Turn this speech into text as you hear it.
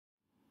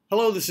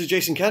Hello, this is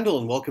Jason Kendall,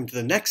 and welcome to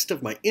the next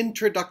of my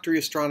introductory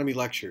astronomy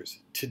lectures.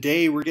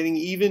 Today we're getting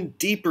even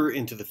deeper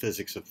into the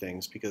physics of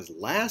things because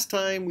last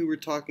time we were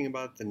talking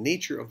about the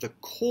nature of the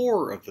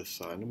core of the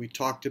sun. We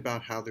talked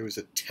about how there was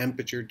a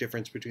temperature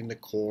difference between the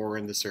core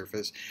and the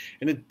surface,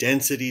 and a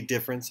density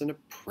difference and a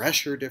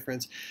pressure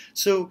difference.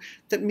 So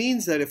that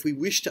means that if we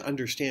wish to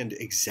understand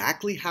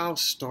exactly how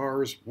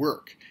stars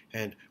work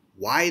and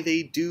why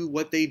they do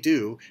what they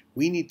do,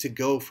 we need to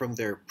go from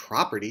their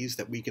properties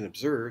that we can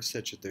observe,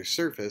 such as their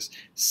surface,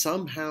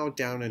 somehow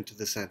down into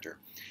the center.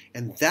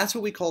 And that's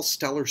what we call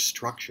stellar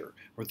structure,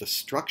 or the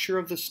structure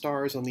of the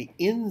stars on the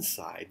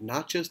inside,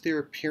 not just their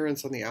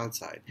appearance on the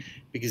outside,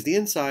 because the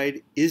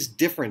inside is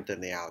different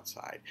than the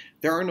outside.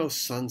 There are no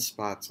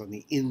sunspots on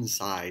the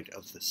inside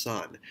of the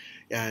sun,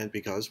 and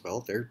because,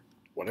 well,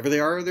 whatever they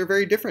are, they're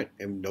very different,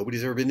 and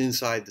nobody's ever been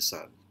inside the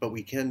sun. But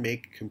we can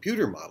make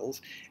computer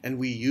models, and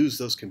we use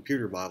those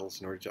computer models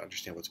in order to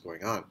understand what's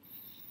going on.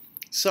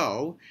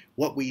 So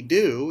what we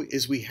do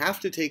is we have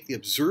to take the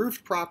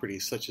observed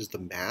properties, such as the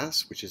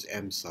mass, which is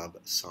m sub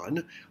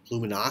sun,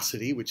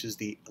 luminosity, which is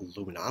the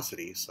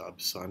luminosity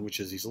sub sun, which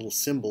is these little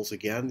symbols,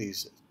 again,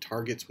 these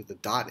targets with a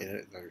dot in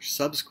it that are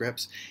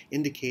subscripts,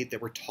 indicate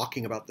that we're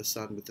talking about the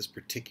sun with this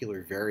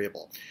particular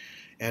variable.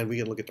 And we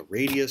can look at the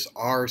radius,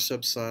 r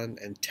sub sun,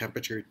 and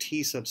temperature,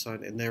 t sub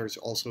sun, and there's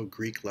also a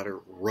Greek letter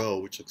rho,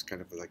 which looks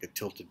kind of like a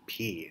tilted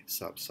p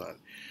sub sun.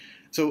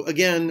 So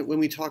again, when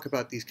we talk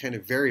about these kind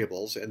of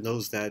variables, and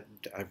those that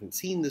haven't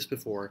seen this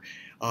before,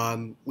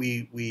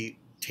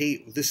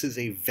 this is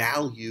a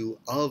value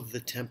of the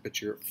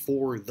temperature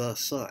for the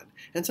sun.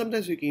 And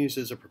sometimes we can use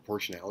it as a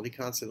proportionality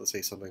constant. Let's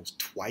say sometimes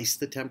twice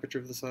the temperature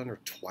of the sun or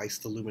twice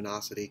the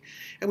luminosity.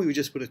 And we would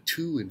just put a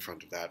 2 in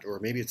front of that. Or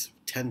maybe it's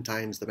 10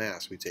 times the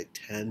mass. We'd say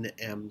 10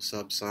 m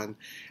sub sun.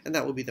 And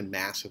that will be the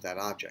mass of that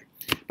object.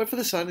 But for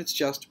the sun, it's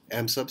just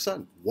m sub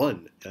sun,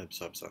 1 m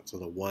sub sun. So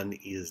the 1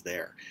 is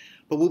there.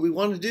 But what we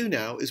want to do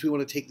now is we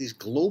want to take these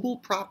global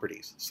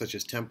properties, such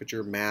as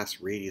temperature,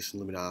 mass, radius, and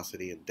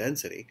luminosity, and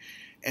density,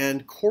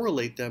 and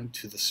correlate them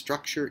to the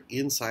structure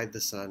inside the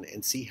sun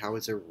and see how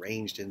it's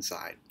arranged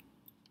inside.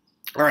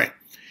 All right.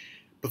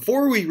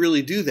 Before we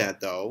really do that,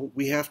 though,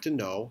 we have to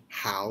know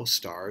how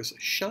stars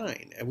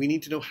shine, and we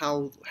need to know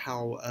how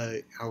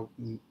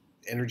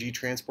energy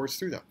transports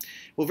through them.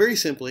 Well, very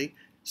simply,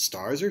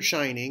 stars are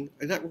shining,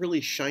 and not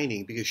really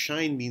shining, because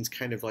shine means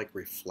kind of like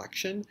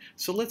reflection.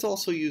 So let's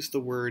also use the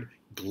word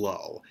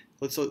glow.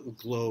 Let's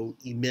glow,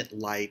 emit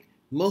light.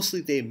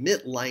 Mostly they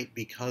emit light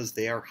because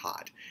they are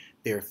hot.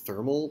 They are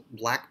thermal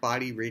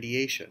blackbody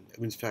radiation.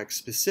 In fact,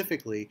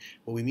 specifically,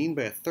 what we mean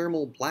by a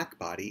thermal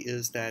blackbody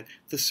is that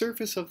the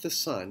surface of the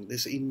sun,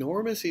 this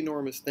enormous,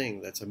 enormous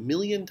thing that's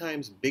 1,000,000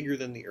 times bigger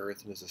than the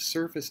Earth, and is a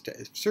surface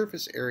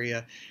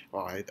area,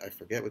 well, I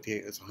forget what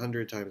it's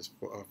 100 times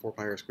 4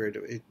 pi r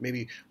squared,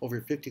 maybe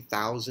over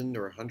 50,000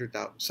 or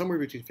 100,000, somewhere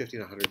between 50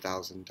 and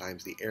 100,000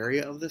 times the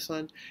area of the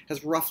sun,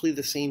 has roughly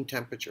the same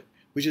temperature,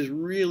 which is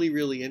really,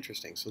 really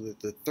interesting. So that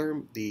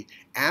the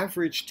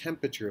average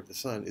temperature of the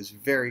sun is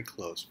very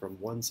close from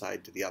one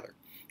side to the other.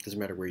 Doesn't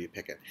matter where you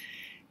pick it.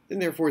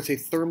 And therefore, it's a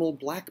thermal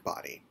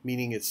blackbody,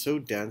 meaning it's so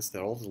dense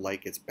that all the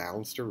light gets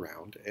bounced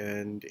around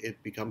and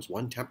it becomes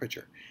one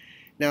temperature.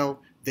 Now,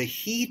 the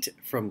heat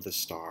from the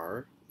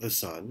sun,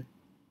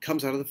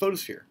 comes out of the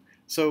photosphere.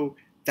 So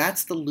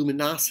that's the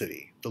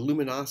luminosity. The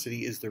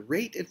luminosity is the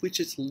rate at which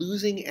it's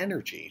losing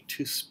energy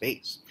to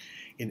space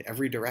in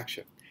every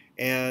direction.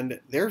 And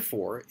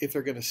therefore, if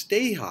they're going to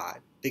stay hot,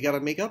 they got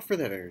to make up for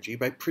that energy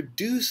by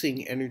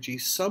producing energy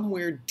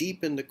somewhere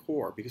deep in the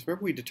core. Because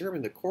remember, we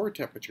determined the core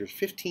temperature is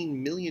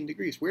 15 million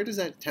degrees. Where does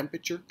that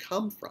temperature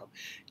come from?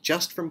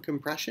 Just from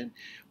compression?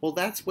 Well,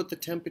 that's what the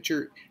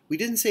temperature, we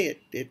didn't say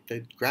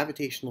the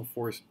gravitational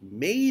force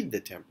made the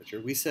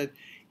temperature. We said,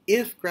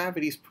 if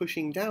gravity's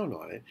pushing down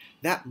on it,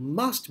 that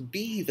must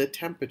be the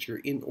temperature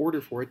in order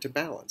for it to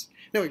balance.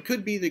 Now, it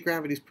could be that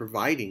gravity's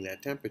providing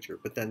that temperature,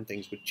 but then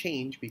things would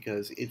change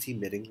because it's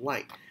emitting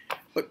light.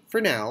 But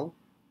for now,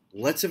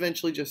 let's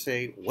eventually just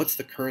say, what's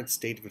the current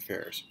state of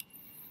affairs?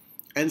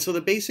 And so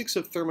the basics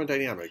of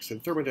thermodynamics,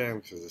 and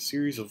thermodynamics is a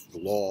series of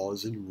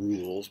laws and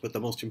rules, but the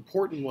most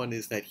important one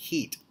is that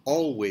heat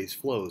always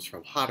flows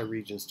from hotter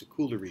regions to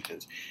cooler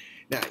regions.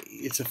 Now,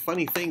 it's a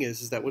funny thing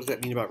is that what does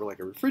that mean about like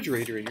a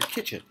refrigerator in your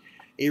kitchen?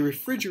 A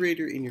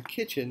refrigerator in your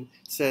kitchen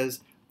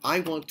says, I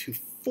want to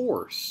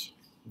force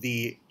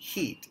the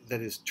heat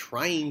that is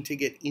trying to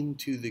get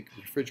into the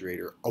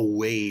refrigerator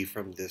away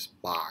from this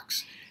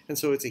box. And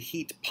so it's a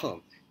heat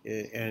pump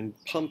and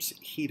pumps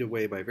heat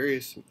away by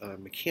various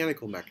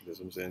mechanical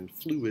mechanisms and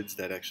fluids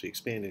that actually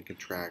expand and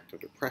contract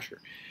under pressure,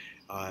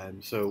 or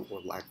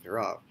lack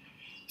thereof.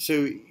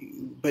 So,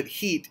 but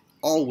heat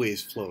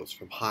always flows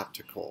from hot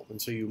to cold,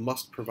 and so you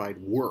must provide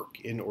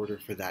work in order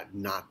for that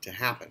not to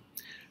happen.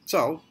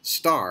 So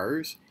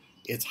stars,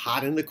 it's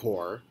hot in the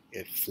core,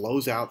 it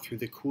flows out through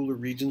the cooler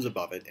regions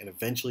above it, and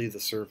eventually the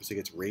surface, it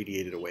gets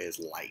radiated away as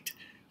light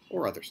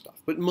or other stuff,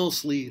 but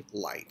mostly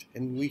light,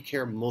 and we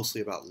care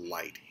mostly about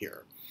light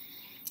here.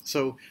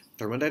 So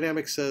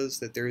Thermodynamics says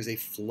that there is a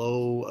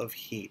flow of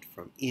heat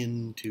from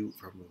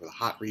the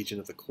hot region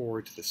of the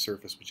core to the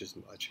surface, which is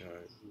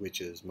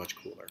much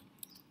cooler.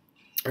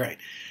 All right,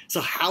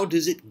 so how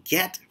does it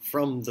get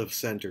from the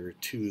center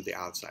to the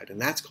outside?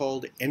 And that's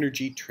called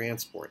energy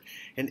transport.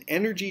 And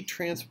energy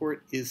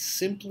transport is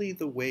simply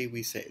the way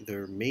we say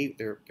there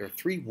are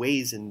three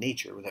ways in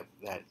nature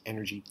that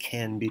energy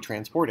can be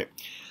transported.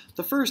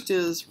 The first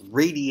is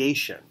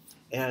radiation.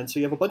 And so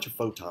you have a bunch of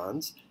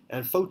photons,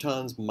 and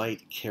photons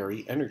might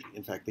carry energy.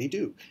 In fact, they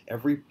do.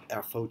 Every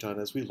photon,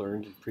 as we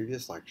learned in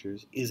previous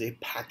lectures, is a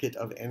packet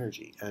of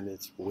energy, and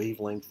its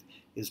wavelength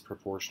is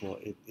proportional,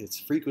 its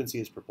frequency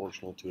is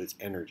proportional to its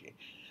energy.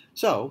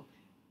 So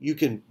you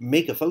can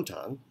make a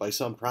photon by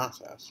some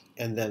process,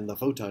 and then the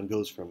photon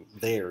goes from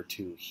there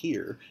to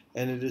here,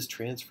 and it has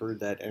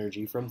transferred that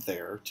energy from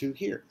there to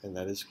here, and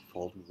that is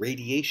called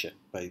radiation.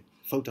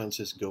 Photons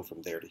just go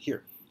from there to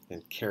here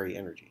and carry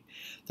energy.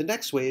 The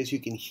next way is you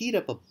can heat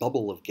up a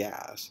bubble of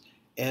gas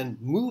and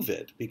move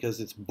it because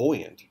it's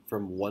buoyant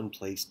from one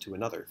place to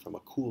another, from a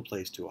cool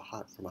place to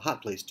from a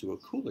hot place to a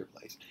cooler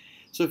place.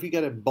 So if you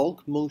get a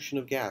bulk motion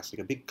of gas,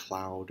 like a big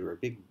cloud or a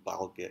big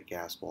bulk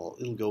gas ball,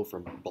 it'll go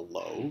from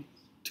below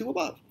to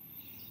above.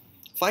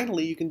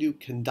 Finally, you can do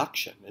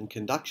conduction, and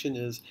conduction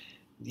is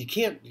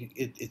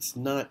it's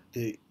not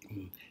the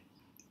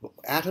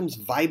atoms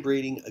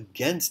vibrating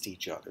against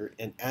each other,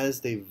 and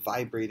as they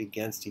vibrate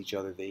against each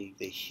other, they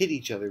hit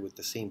each other with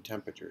the same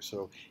temperature.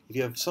 So if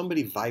you have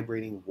somebody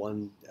vibrating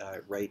one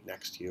right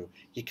next to you,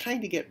 you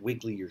kind of get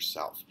wiggly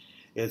yourself.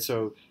 And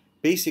so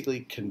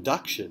basically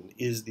conduction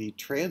is the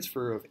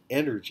transfer of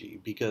energy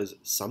because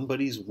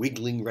somebody's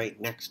wiggling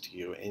right next to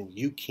you, and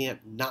you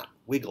can't not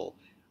wiggle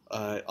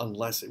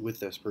unless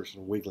with this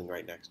person wiggling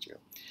right next to you.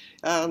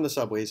 On the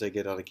subways I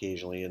get out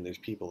occasionally, and there's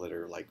people that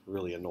are like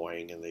really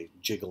annoying and they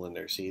jiggle in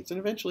their seats, and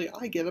eventually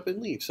I get up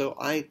and leave. So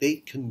they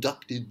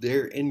conducted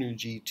their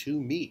energy to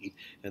me,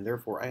 and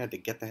therefore I had to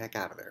get the heck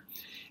out of there.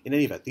 In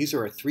any event, these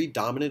are our three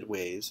dominant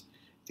ways,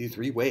 the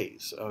three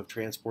ways of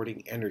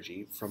transporting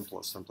energy from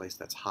someplace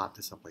that's hot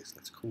to someplace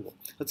that's cool.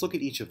 Let's look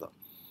at each of them.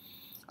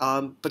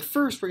 But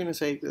first, we're going to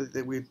say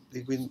that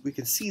we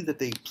can see that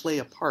they play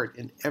a part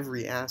in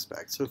every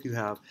aspect. So if you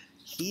have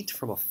heat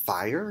from a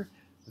fire,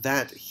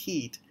 that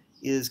heat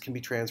can be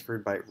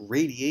transferred by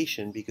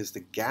radiation because the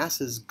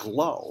gases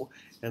glow,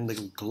 and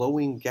the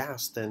glowing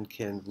gas then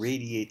can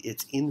radiate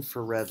its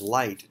infrared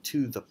light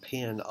to the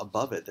pan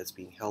above it that's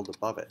being held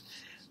above it.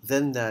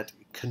 Then that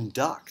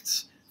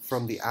conducts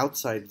from the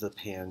outside of the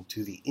pan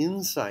to the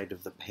inside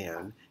of the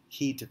pan.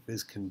 Heat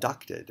is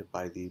conducted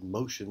by the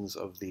motions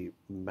of the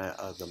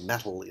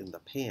metal in the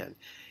pan,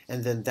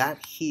 and then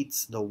that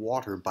heats the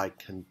water by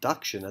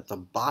conduction at the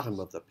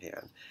bottom of the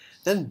pan.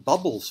 Then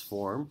bubbles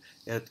form,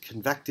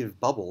 convective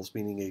bubbles,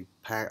 meaning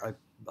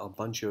a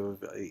bunch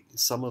of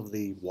some of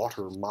the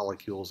water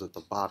molecules at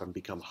the bottom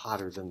become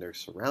hotter than their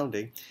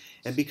surrounding,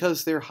 and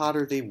because they're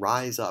hotter, they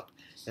rise up,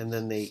 and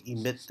then they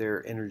emit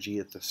their energy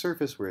at the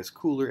surface where it's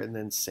cooler, and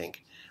then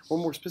sink. Or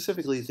more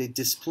specifically, they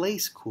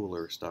displace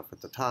cooler stuff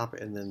at the top,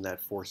 and then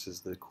that forces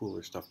the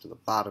cooler stuff to the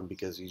bottom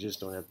because you just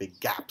don't have big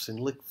gaps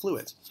in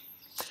fluids.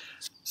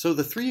 So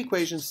the three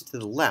equations to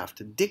the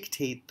left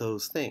dictate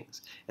those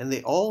things, and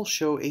they all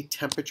show a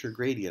temperature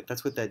gradient.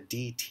 That's what that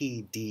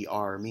dt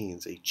dr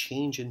means, a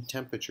change in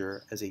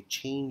temperature as a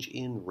change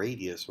in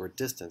radius or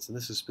distance. And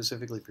this is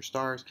specifically for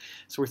stars,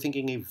 so we're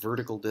thinking a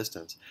vertical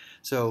distance.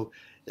 So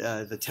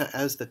as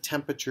the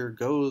temperature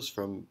goes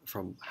from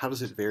how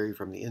does it vary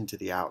from the in to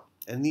the out?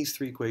 And these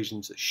three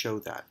equations show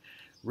that.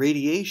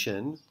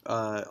 Radiation,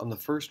 on the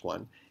first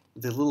one,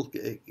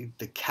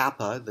 the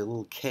kappa, the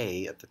little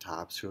k at the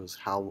top, shows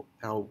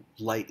how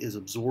light is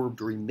absorbed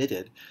or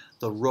emitted.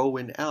 The rho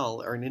and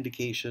L are an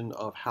indication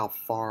of how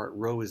far.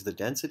 Rho is the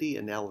density,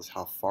 and L is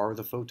how far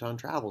the photon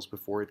travels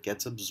before it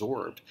gets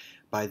absorbed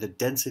by the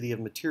density of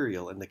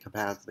material. And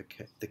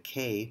the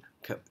k,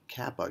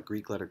 kappa,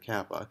 Greek letter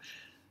kappa,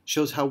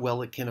 shows how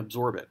well it can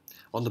absorb it.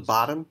 On the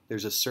bottom,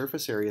 there's a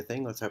surface area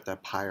thing. Let's have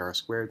that pi r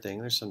squared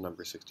thing. There's some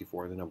number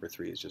 64. The number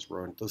 3 is just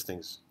rho. Those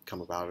things come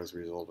about as a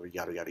result of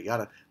yada, yada,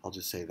 yada. I'll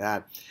just say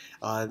that.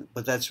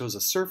 But that shows a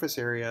surface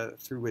area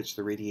through which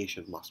the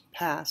radiation must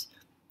pass.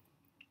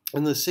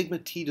 And the sigma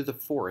t to the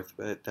fourth,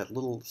 that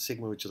little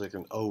sigma which is like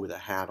an O with a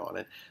hat on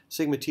it,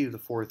 sigma t to the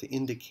fourth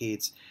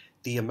indicates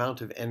the amount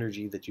of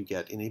energy that you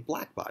get in a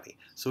black body.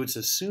 So it's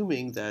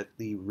assuming that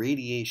the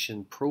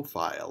radiation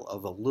profile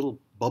of a little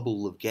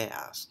bubble of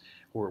gas,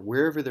 or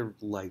wherever the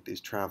light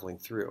is traveling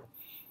through,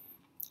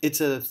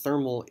 it is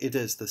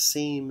the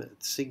same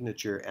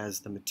signature as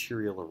the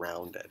material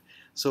around it.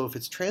 So if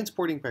it's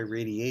transporting by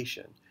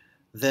radiation,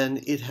 then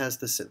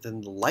the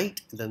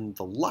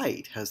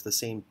light has the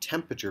same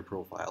temperature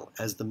profile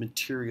as the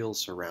material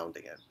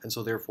surrounding it, and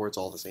so therefore it's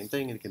all the same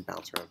thing, and it can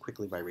bounce around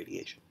quickly by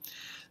radiation.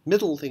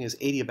 Middle thing is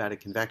adiabatic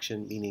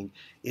convection, meaning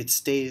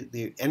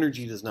the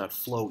energy does not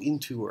flow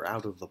into or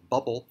out of the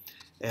bubble,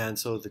 and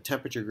so the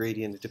temperature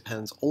gradient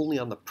depends only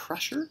on the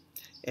pressure,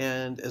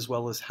 and as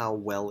well as how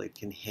well it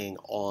can hang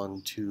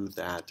on to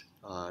that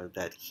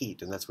that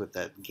heat, and that's what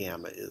that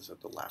gamma is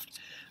at the left.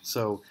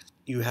 So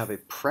you have a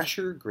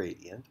pressure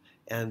gradient,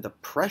 and the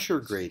pressure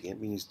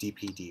gradient means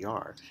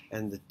dPdr,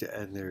 and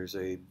there's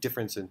a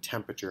difference in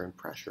temperature and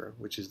pressure,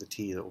 which is the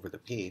T over the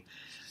P.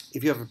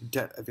 If you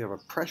have a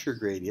pressure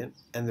gradient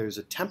and there's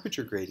a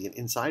temperature gradient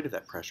inside of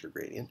that pressure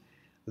gradient,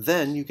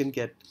 then you can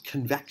get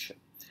convection.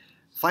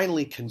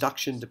 Finally,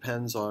 conduction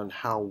depends on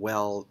how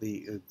well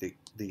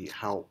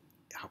how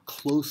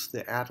close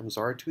the atoms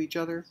are to each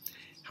other,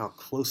 how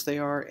close they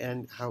are,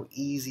 and how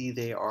easy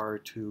they are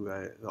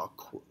to,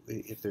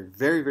 if they're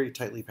very, very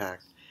tightly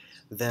packed,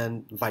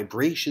 then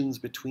vibrations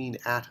between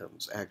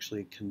atoms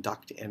actually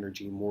conduct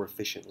energy more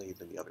efficiently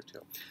than the other two.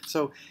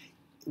 So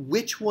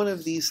which one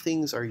of these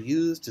things are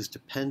used is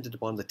dependent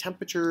upon the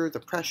temperature, the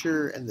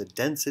pressure, and the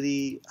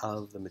density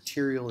of the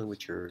material in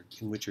which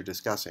you're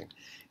discussing.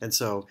 And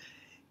so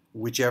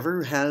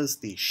whichever has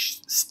the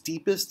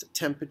steepest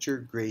temperature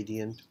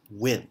gradient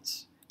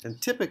wins. And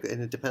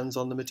it depends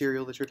on the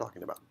material that you're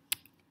talking about.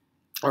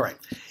 All right,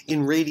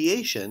 in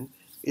radiation,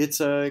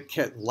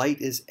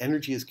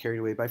 energy is carried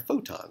away by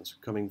photons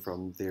coming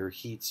from their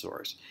heat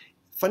source.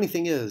 Funny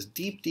thing is,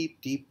 deep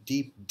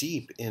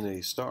in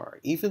a star,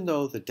 even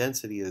though the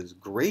density is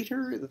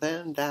greater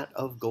than that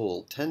of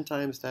gold, 10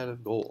 times that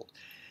of gold,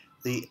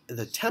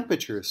 the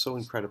temperature is so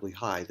incredibly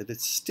high that it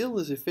still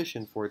is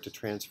efficient for it to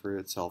transfer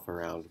itself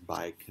around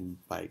by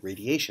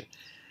radiation.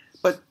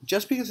 But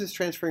just because it's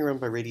transferring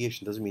around by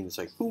radiation doesn't mean it's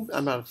like, boom,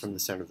 I'm out from the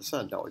center of the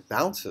sun. No, it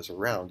bounces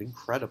around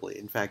incredibly.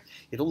 In fact,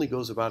 it only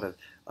goes about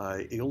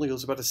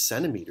a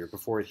centimeter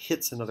before it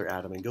hits another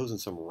atom and goes in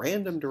some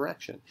random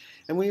direction.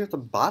 And when you're at the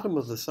bottom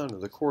of the sun or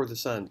the core of the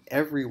sun,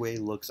 every way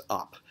looks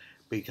up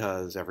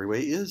because every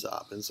way is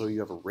up. And so you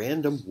have a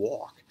random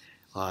walk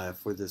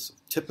for this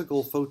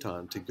typical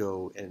photon to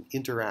go and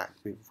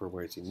interact for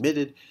where it's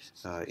emitted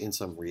in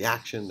some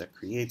reaction that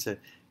creates it,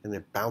 and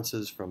it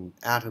bounces from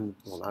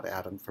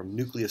from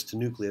nucleus to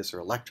nucleus or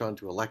electron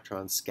to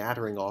electron,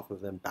 scattering off of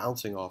them,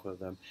 bouncing off of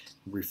them,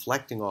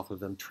 reflecting off of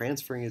them,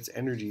 transferring its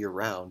energy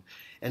around,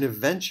 and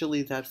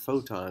eventually that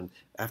photon,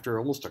 after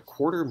almost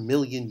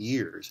 250,000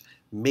 years,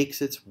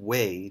 makes its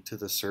way to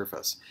the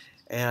surface.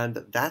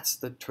 And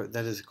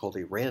that is called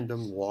a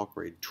random walk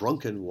or a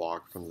drunken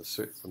walk from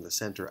the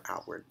center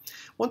outward.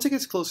 Once it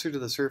gets closer to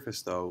the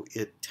surface, though,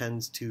 it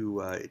tends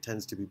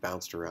to be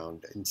bounced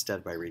around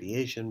instead by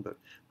radiation, but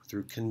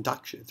through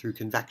convection.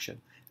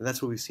 And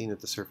that's what we've seen at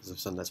the surface of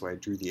the sun. That's why I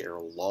drew the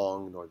arrow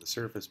long toward the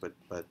surface, but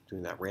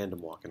doing that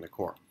random walk in the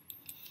core.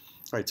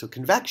 All right, so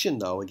convection,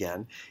 though,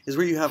 again, is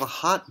where you have a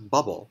hot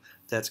bubble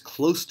that's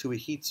close to a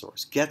heat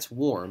source, gets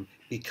warm,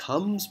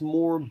 becomes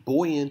more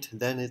buoyant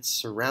than its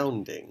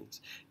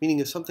surroundings. Meaning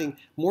if something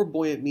more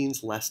buoyant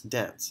means less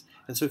dense.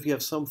 And so if you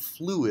have some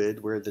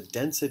fluid where the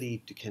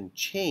density can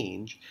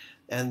change,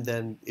 and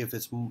then if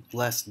it's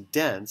less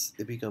dense,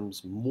 it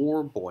becomes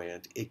more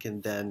buoyant, it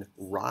can then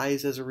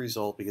rise as a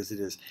result because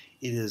it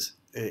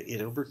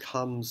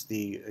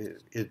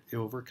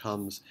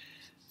overcomes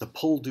the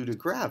pull due to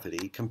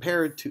gravity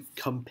compared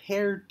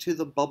to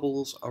the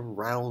bubbles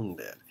around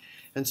it.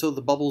 And so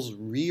the bubbles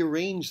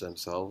rearrange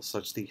themselves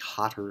such the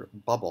hotter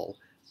bubble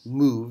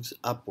moves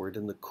upward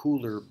and the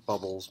cooler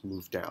bubbles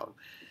move down.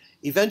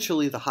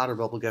 Eventually, the hotter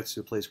bubble gets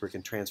to a place where it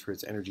can transfer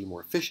its energy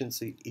more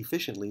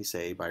efficiently,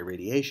 say by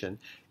radiation,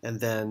 and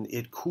then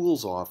it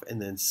cools off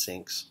and then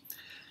sinks.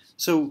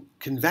 So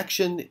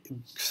convection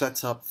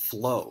sets up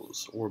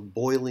flows, or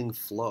boiling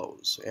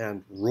flows,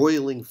 and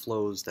roiling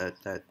flows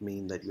that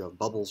mean that you have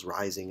bubbles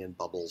rising and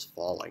bubbles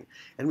falling.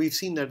 And we've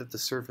seen that at the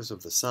surface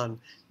of the sun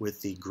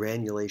with the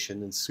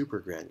granulation and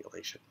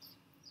supergranulation.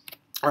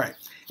 All right,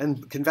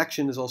 and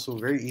convection is also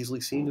very easily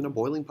seen in a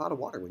boiling pot of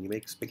water when you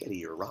make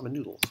spaghetti or ramen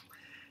noodles.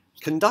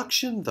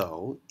 Conduction,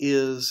 though,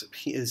 is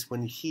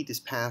when heat is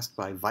passed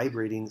by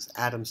vibrating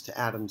atoms to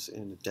atoms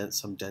in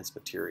some dense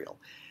material.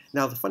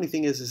 Now, the funny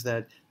thing is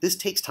that this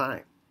takes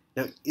time.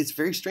 Now, it's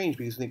very strange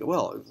because you think,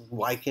 well,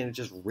 why can't it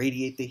just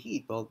radiate the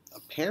heat? Well,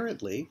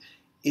 apparently,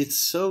 it's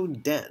so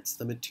dense,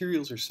 the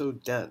materials are so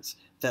dense,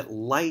 that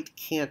light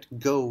can't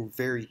go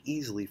very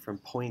easily from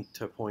point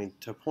to point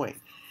to point.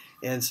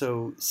 And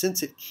so,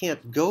 since it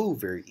can't go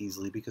very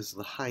easily because of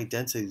the high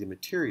density of the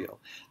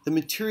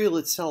material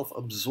itself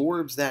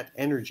absorbs that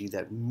energy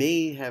that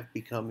may have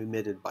become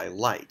emitted by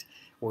light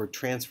or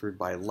transferred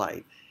by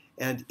light.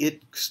 And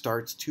it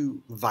starts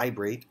to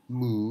vibrate,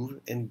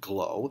 move, and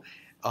glow.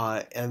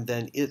 And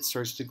then it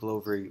starts to glow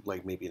very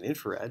like maybe an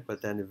infrared,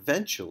 but then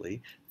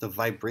eventually the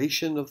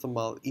vibration of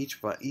each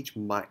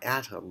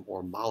atom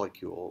or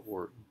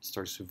molecule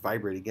starts to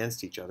vibrate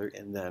against each other,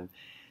 and then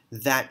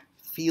that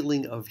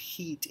feeling of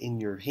heat in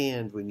your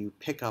hand when you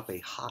pick up a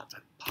hot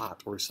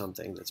pot or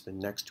something that's been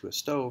next to a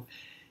stove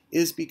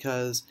is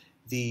because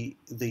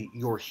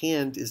your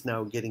hand is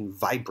now getting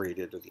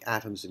vibrated, or the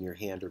atoms in your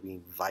hand are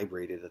being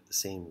vibrated at the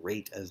same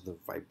rate as the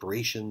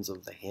vibrations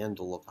of the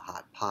handle of the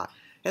hot pot.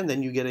 And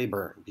then you get a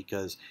burn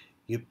because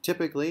you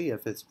typically,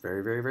 if it's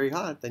very, very, very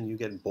hot, then you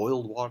get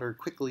boiled water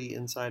quickly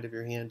inside of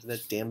your hand and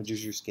that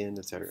damages your skin,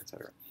 etc.,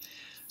 etc.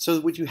 So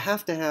what you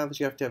have to have is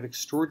you have to have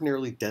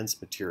extraordinarily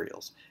dense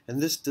materials. And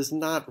this does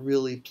not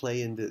really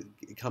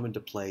come into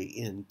play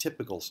in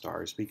typical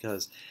stars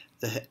because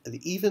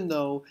even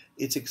though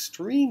it's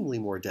extremely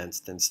more dense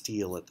than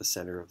steel at the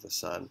center of the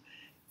sun,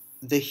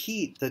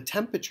 the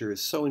temperature is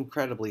so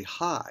incredibly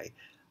high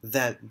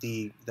that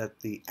the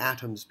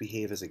atoms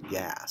behave as a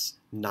gas,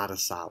 not a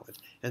solid.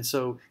 And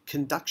so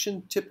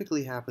conduction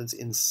typically happens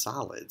in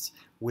solids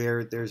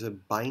where there's a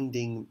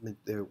binding,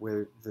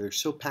 where they're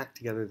so packed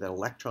together that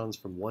electrons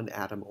from one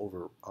atom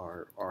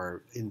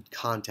are in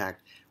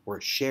contact or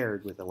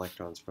shared with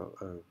electrons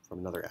from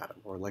another atom,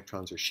 or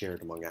electrons are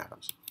shared among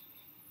atoms.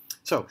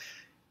 So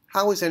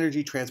how is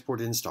energy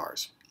transported in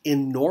stars?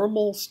 In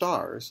normal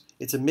stars,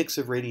 it's a mix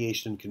of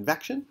radiation and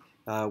convection.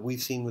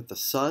 We've seen with the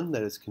sun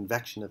that it's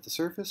convection at the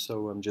surface,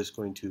 so I'm just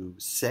going to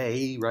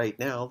say right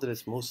now that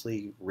it's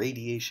mostly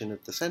radiation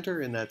at the center,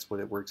 and that's what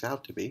it works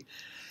out to be.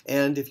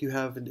 And if you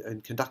have,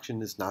 and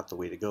conduction is not the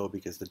way to go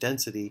because the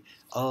density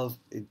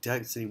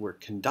where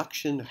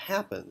conduction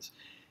happens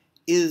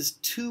is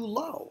too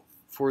low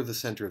for the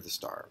center of the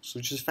stars,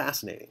 which is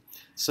fascinating.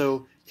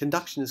 So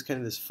conduction is kind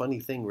of this funny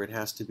thing where it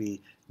has to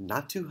be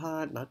not too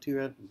hot, not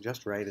too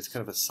just right. It's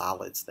kind of a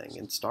solids thing,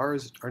 and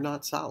stars are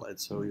not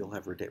solids, so you'll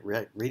have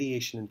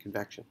radiation and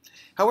convection.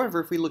 However,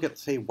 if we look at,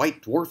 say,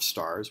 white dwarf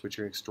stars, which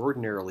are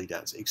extraordinarily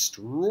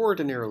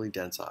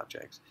dense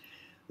objects,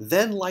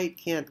 then light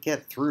can't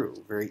get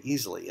through very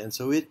easily, and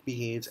so it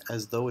behaves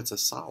as though it's a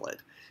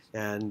solid,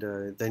 and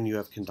then you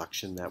have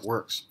conduction that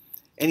works.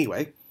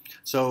 Anyway,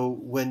 so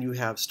when you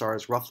have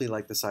stars roughly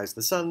like the size of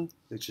the sun,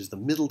 which is the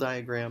middle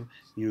diagram,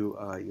 you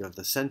have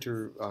the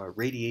center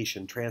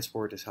radiation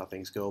transport is how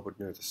things go, but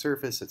near the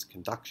surface it's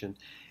conduction.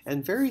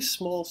 And very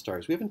small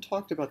stars, we haven't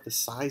talked about the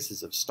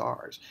sizes of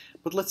stars,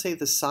 but let's say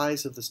the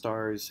size of the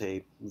star is,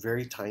 say,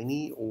 very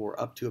tiny or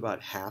up to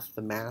about half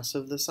the mass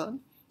of the sun,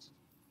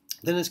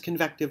 then it's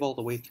convective all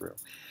the way through.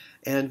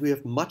 And we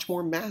have much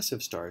more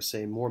massive stars,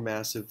 say more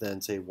massive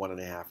than, say,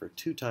 1.5 or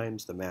 2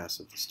 times the mass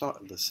of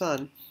the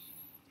sun,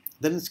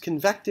 then it's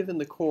convective in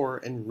the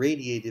core and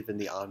radiative in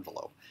the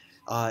envelope.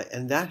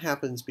 And that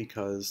happens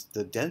because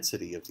the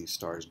density of these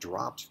stars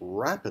drops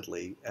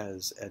rapidly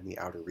as in the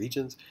outer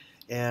regions,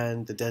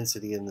 and the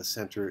density in the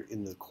center,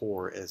 in the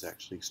core, is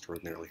actually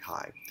extraordinarily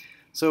high.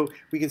 So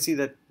we can see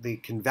that the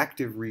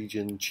convective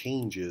region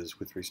changes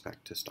with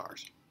respect to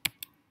stars.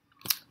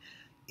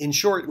 In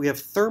short, we have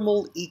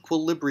thermal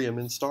equilibrium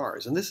in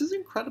stars, and this is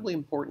incredibly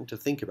important to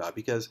think about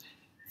because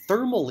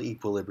thermal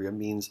equilibrium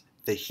means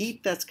the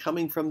heat that's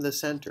coming from the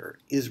center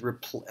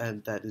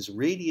and that is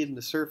radiating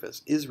the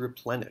surface is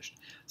replenished.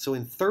 So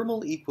in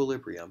thermal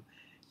equilibrium,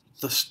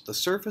 the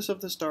surface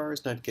of the star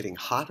is not getting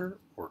hotter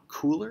or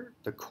cooler.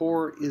 The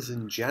core is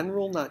in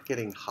general not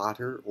getting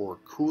hotter or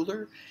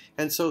cooler.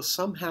 And so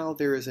somehow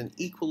there is an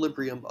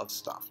equilibrium of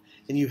stuff.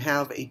 And you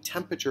have a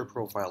temperature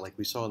profile like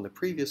we saw in the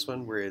previous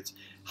one where it's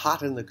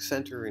hot in the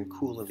center and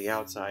cool on the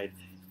outside.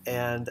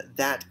 And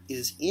that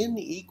is in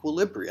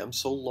equilibrium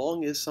so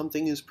long as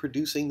something is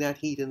producing that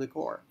heat in the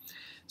core.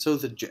 So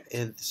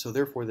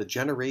therefore the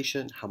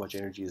generation, how much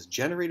energy is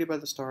generated by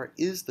the star,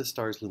 is the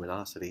star's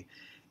luminosity,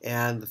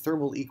 and the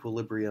thermal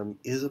equilibrium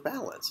is a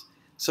balance.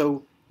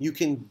 So you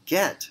can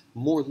get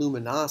more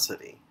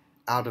luminosity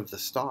out of the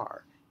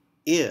star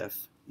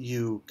if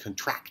you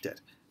contract it.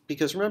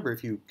 Because remember,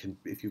 if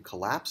you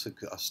collapse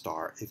a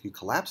star, if you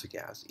collapse a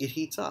gas, it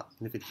heats up,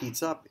 and if it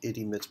heats up, it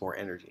emits more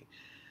energy.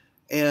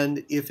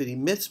 And if it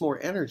emits more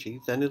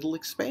energy, then it'll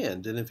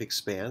expand. And if it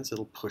expands,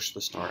 it'll push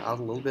the star out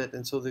a little bit.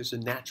 And so there's a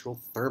natural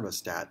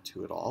thermostat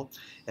to it all.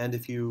 And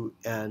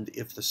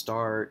if the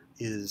star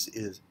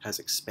has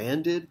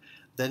expanded,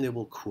 then it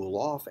will cool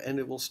off and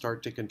it will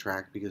start to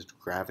contract because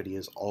gravity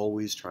is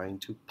always trying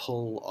to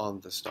pull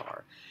on the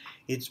star.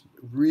 It's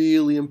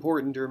really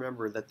important to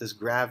remember that this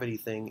gravity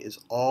thing is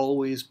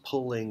always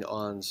pulling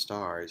on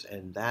stars,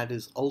 and that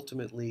is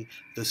ultimately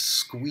the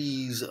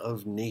squeeze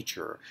of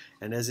nature.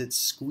 And as it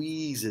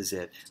squeezes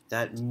it,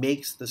 that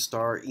makes the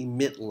star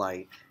emit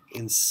light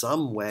in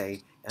some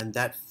way, and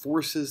that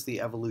forces the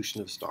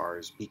evolution of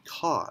stars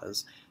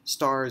because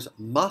stars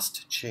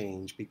must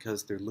change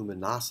because their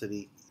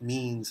luminosity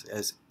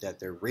means that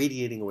they're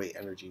radiating away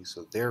energy,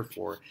 so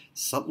therefore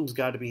something's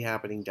got to be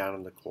happening down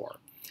in the core.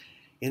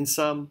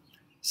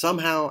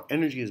 Somehow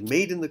energy is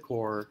made in the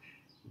core.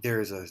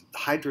 There's a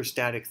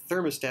hydrostatic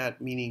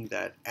thermostat, meaning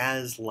that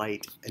as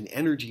light and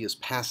energy is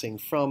passing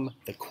from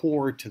the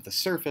core to the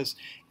surface,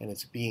 and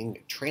it's being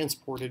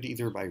transported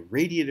either by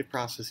radiative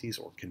processes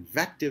or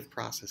convective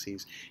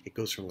processes, it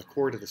goes from the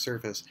core to the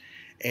surface,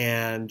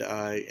 and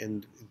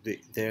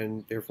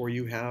then therefore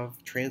you have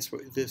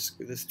this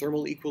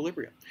thermal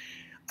equilibrium.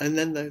 And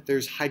then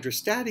there's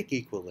hydrostatic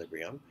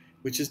equilibrium,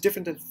 which is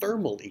different than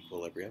thermal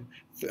equilibrium.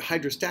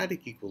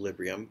 Hydrostatic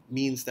equilibrium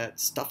means that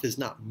stuff is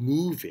not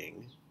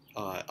moving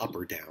up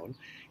or down.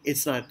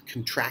 It's not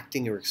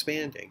contracting or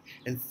expanding.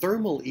 And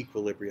thermal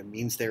equilibrium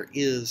means there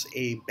is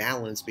a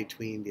balance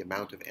between the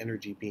amount of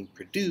energy being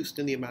produced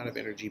and the amount of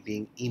energy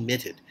being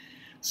emitted.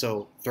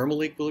 So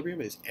thermal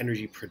equilibrium is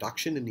energy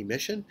production and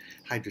emission.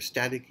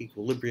 Hydrostatic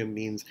equilibrium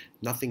means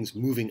nothing's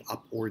moving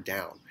up or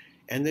down.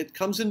 And it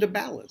comes into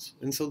balance.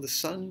 And so the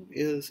sun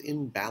is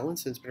in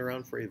balance, and it's been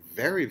around for a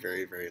very,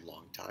 very, very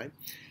long time.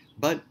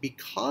 But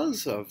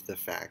because of the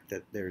fact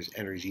that there's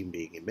energy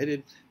being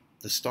emitted,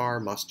 the star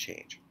must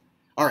change.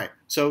 All right,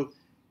 so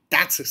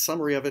that's a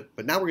summary of it,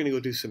 but now we're going to go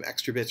do some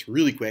extra bits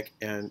really quick,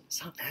 and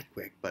it's not that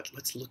quick, but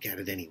let's look at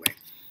it anyway.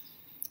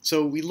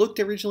 So we looked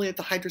originally at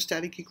the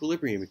hydrostatic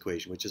equilibrium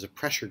equation, which is a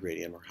pressure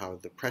gradient, or how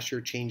the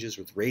pressure changes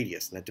with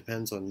radius, and that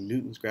depends on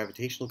Newton's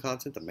gravitational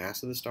constant, the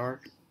mass of the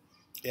star,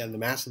 and the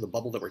mass of the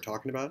bubble that we're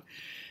talking about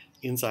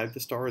inside the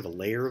star, the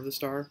layer of the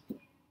star,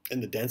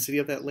 and the density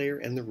of that layer,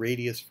 and the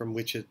radius from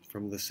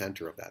the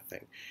center of that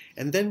thing.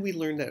 And then we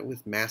learned that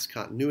with mass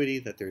continuity,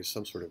 that there's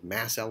some sort of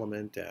mass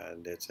element,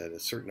 and it's at a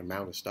certain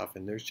amount of stuff,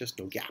 and there's just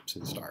no gaps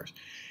in stars.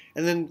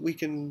 And then we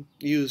can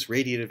use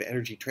radiative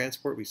energy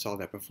transport, we saw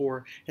that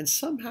before, and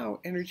somehow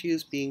energy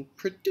is being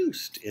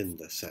produced in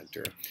the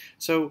center.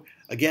 So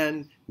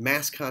again,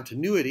 mass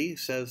continuity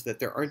says that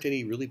there aren't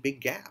any really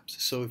big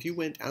gaps. So if you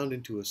went out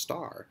into a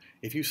star,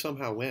 if you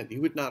somehow went,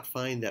 you would not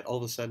find that all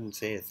of a sudden,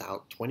 say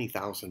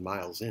 20,000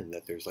 miles in,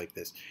 that there's like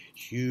this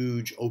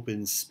huge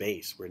open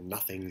space where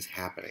nothing's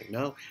happening.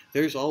 No,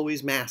 there's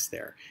always mass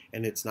there,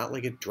 and it's not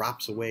like it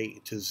drops away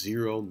to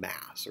zero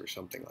mass or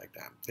something like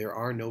that. There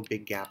are no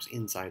big gaps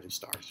inside of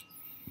stars.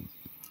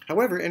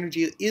 However,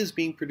 energy is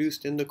being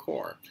produced in the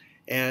core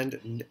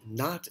and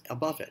not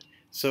above it.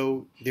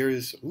 So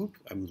there's,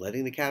 I'm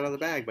letting the cat out of the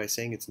bag by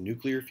saying it's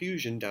nuclear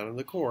fusion down in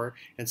the core.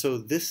 And so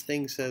this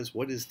thing says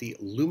what is the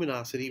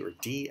luminosity, or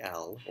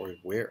dl,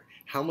 or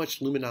how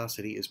much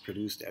luminosity is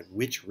produced at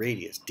which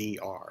radius,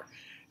 dr.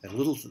 A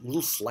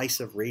little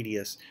slice of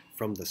radius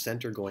from the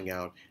center going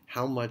out,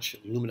 how much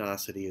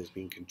luminosity is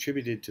being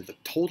contributed to the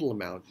total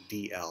amount,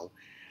 dl,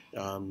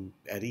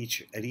 at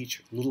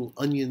each little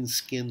onion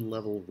skin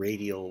level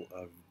radial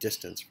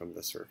distance from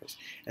the surface.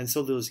 And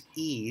so those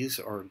E's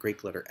are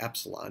Greek letter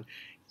epsilon,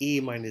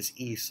 E minus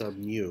E sub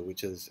mu,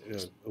 which is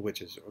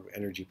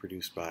energy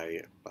produced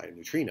by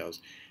neutrinos.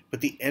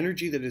 But the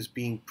energy that is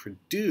being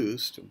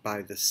produced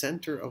by the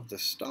center of the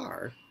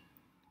star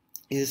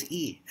is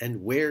E.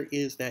 And where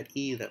is that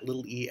E? That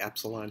little E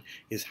epsilon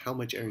is how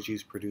much energy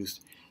is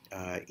produced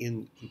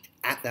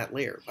at that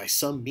layer by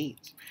some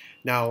means.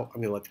 Now,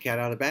 I'm going to let the cat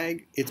out of the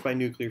bag. It's by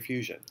nuclear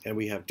fusion. And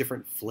we have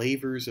different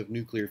flavors of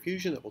nuclear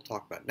fusion that we'll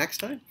talk about next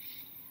time.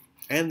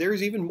 And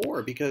there's even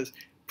more, because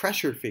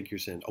pressure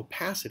figures in,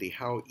 opacity,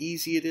 how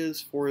easy it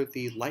is for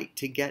the light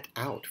to get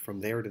out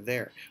from there to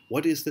there.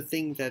 What is the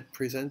thing that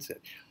presents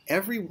it?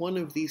 Every one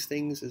of these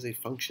things is a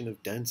function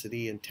of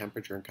density and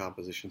temperature and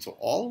composition. So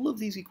all of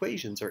these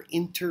equations are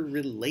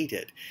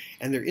interrelated.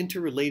 And they're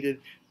interrelated,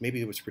 maybe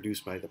it was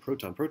produced by the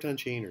proton-proton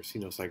chain or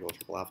CNO-cycle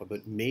triple alpha,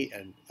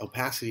 and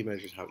opacity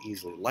measures how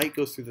easily light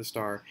goes through the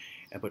star.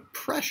 But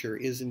pressure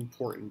is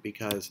important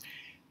because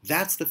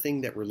that's the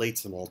thing that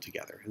relates them all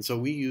together. And so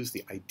we use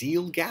the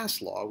ideal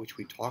gas law, which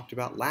we talked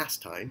about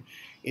last time,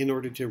 in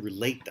order to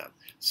relate them.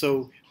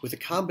 So with a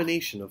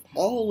combination of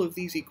all of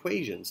these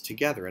equations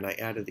together, and I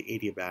added the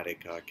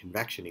adiabatic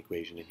convection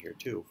equation in here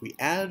too, if we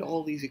add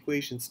all these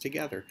equations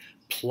together,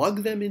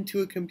 plug them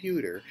into a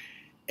computer,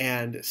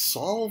 and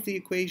solve the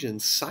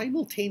equations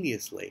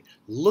simultaneously,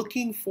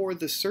 looking for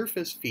the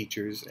surface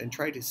features and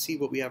try to see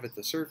what we have at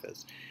the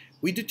surface,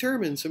 we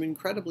determine some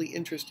incredibly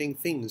interesting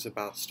things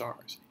about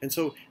stars. And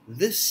so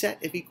this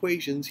set of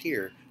equations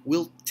here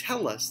will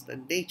tell us the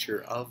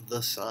nature of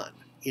the sun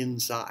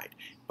inside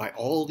by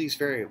all these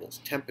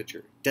variables: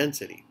 temperature,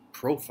 density,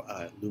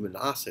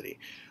 luminosity,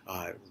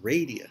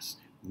 radius,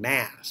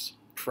 mass,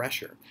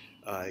 pressure,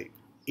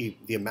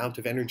 the amount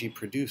of energy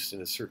produced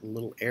in a certain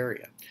little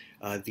area,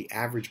 the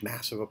average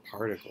mass of a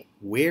particle,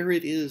 where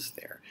it is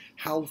there,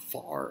 how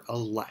far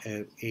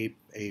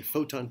a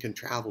photon can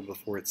travel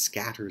before it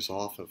scatters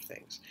off of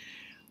things.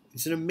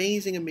 It's an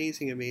amazing,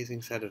 amazing,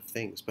 amazing set of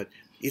things. But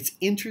it's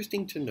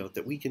interesting to note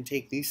that we can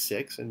take these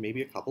 6 and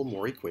maybe a couple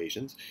more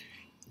equations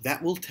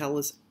that will tell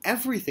us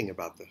everything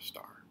about the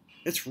star.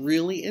 It's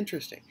really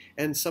interesting.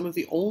 And some of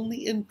the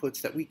only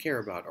inputs that we care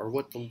about are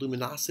what the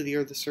luminosity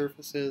of the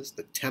surface is,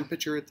 the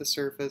temperature at the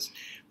surface,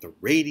 the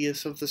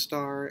radius of the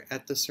star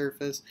at the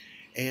surface,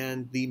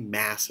 and the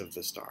mass of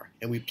the star.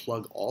 And we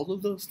plug all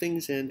of those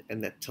things in,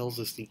 and that tells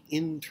us the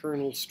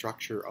internal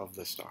structure of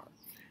the star.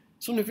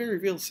 So in a very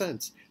real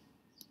sense,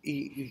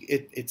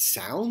 it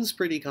sounds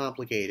pretty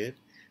complicated,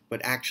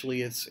 but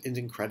actually it's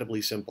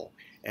incredibly simple.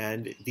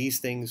 And these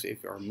things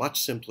are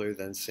much simpler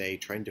than, say,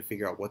 trying to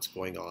figure out what's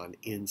going on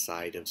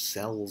inside of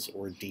cells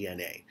or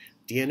DNA.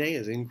 DNA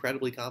is an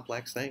incredibly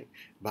complex thing.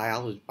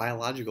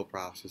 Biological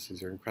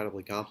processes are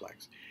incredibly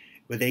complex.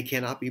 But they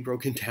cannot be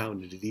broken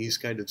down into these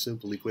kind of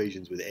simple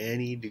equations with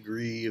any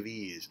degree of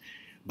ease.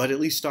 But at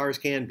least stars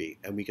can be,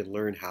 and we can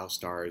learn how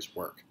stars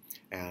work.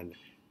 And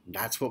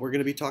that's what we're going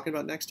to be talking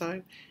about next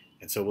time.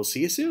 And so we'll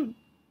see you soon.